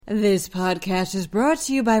This podcast is brought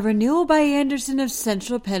to you by Renewal by Andersen of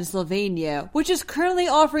Central Pennsylvania, which is currently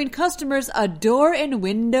offering customers a door and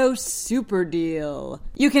window super deal.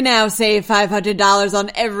 You can now save $500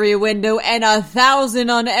 on every window and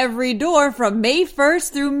 $1,000 on every door from May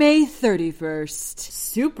 1st through May 31st.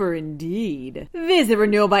 Super indeed. Visit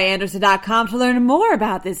renewalbyandersen.com to learn more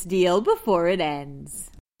about this deal before it ends.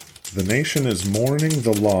 The nation is mourning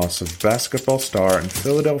the loss of basketball star and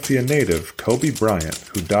Philadelphia native Kobe Bryant,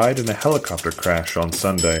 who died in a helicopter crash on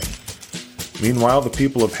Sunday. Meanwhile, the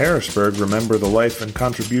people of Harrisburg remember the life and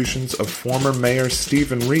contributions of former Mayor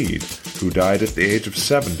Stephen Reed, who died at the age of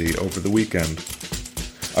 70 over the weekend.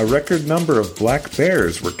 A record number of black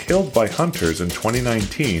bears were killed by hunters in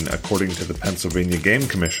 2019, according to the Pennsylvania Game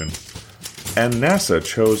Commission. And NASA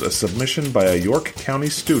chose a submission by a York County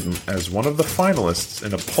student as one of the finalists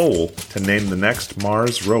in a poll to name the next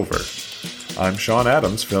Mars rover. I'm Sean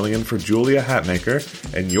Adams, filling in for Julia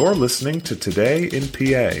Hatmaker, and you're listening to Today in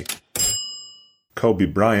PA. Kobe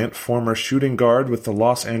Bryant, former shooting guard with the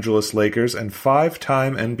Los Angeles Lakers and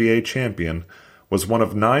five-time NBA champion, was one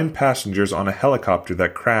of 9 passengers on a helicopter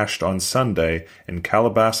that crashed on Sunday in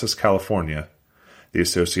Calabasas, California. The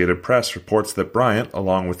Associated Press reports that Bryant,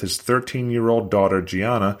 along with his 13-year-old daughter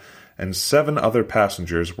Gianna, and 7 other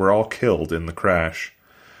passengers were all killed in the crash.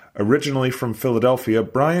 Originally from Philadelphia,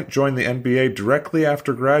 Bryant joined the NBA directly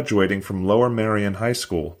after graduating from Lower Merion High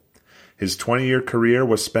School. His 20-year career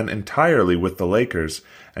was spent entirely with the Lakers,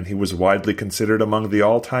 and he was widely considered among the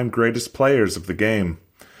all-time greatest players of the game.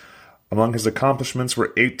 Among his accomplishments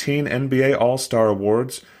were 18 NBA All-Star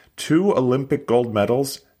awards, 2 Olympic gold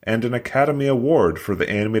medals, and an Academy Award for the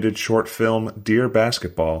animated short film Dear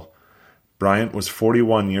Basketball. Bryant was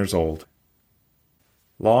 41 years old.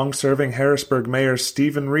 Long-serving Harrisburg Mayor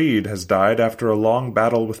Stephen Reed has died after a long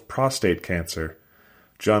battle with prostate cancer.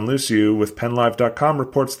 John Luciu with PennLive.com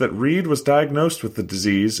reports that Reed was diagnosed with the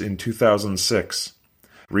disease in 2006.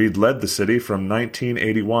 Reed led the city from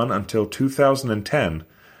 1981 until 2010,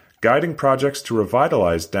 guiding projects to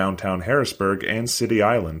revitalize downtown Harrisburg and City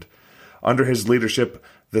Island. Under his leadership,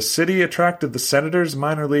 the city attracted the Senators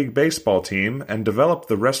minor league baseball team and developed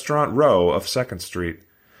the Restaurant Row of 2nd Street.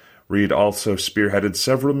 Reed also spearheaded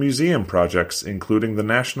several museum projects, including the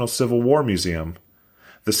National Civil War Museum.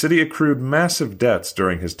 The city accrued massive debts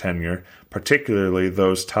during his tenure, particularly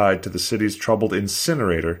those tied to the city's troubled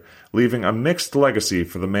incinerator, leaving a mixed legacy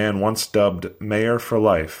for the man once dubbed Mayor for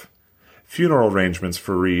Life. Funeral arrangements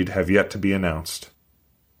for Reed have yet to be announced.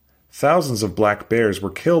 Thousands of black bears were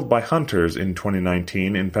killed by hunters in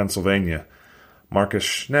 2019 in Pennsylvania. Marcus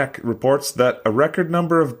Schneck reports that a record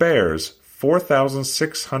number of bears,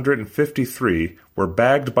 4,653, were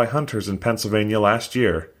bagged by hunters in Pennsylvania last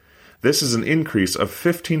year. This is an increase of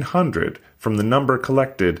 1,500 from the number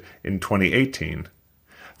collected in 2018.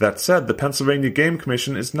 That said, the Pennsylvania Game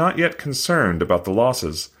Commission is not yet concerned about the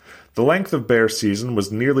losses. The length of bear season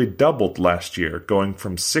was nearly doubled last year, going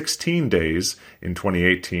from 16 days in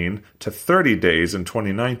 2018 to 30 days in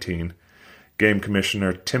 2019. Game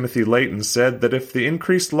Commissioner Timothy Layton said that if the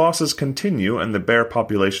increased losses continue and the bear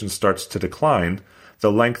population starts to decline, the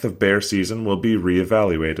length of bear season will be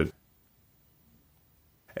reevaluated.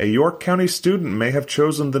 A York County student may have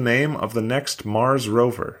chosen the name of the next Mars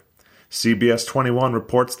rover. CBS 21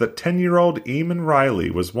 reports that 10-year-old Eamon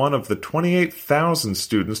Riley was one of the 28,000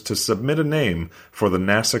 students to submit a name for the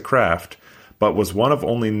NASA craft, but was one of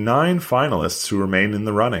only 9 finalists who remain in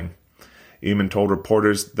the running. Eamon told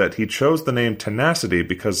reporters that he chose the name Tenacity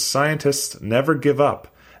because scientists never give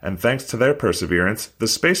up, and thanks to their perseverance, the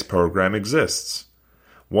space program exists.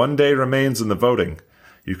 One day remains in the voting.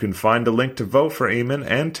 You can find a link to vote for Eamon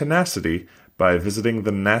and Tenacity by visiting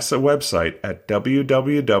the NASA website at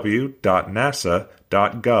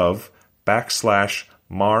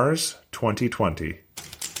www.nasa.gov/Mars2020.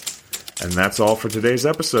 And that's all for today's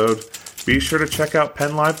episode. Be sure to check out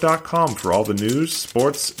PennLive.com for all the news,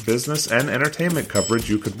 sports, business, and entertainment coverage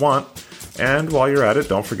you could want. And while you're at it,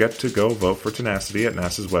 don't forget to go vote for Tenacity at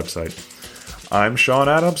NASA's website. I'm Sean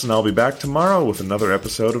Adams, and I'll be back tomorrow with another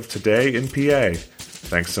episode of Today in PA.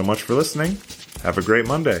 Thanks so much for listening. Have a great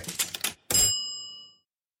Monday.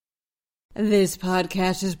 This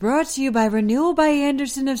podcast is brought to you by Renewal by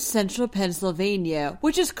Andersen of Central Pennsylvania,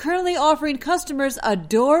 which is currently offering customers a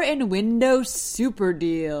door and window super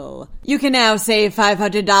deal. You can now save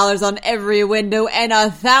 $500 on every window and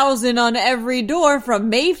 $1,000 on every door from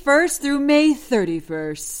May 1st through May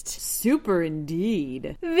 31st. Super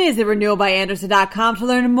indeed. Visit renewalbyandersen.com to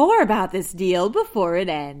learn more about this deal before it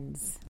ends.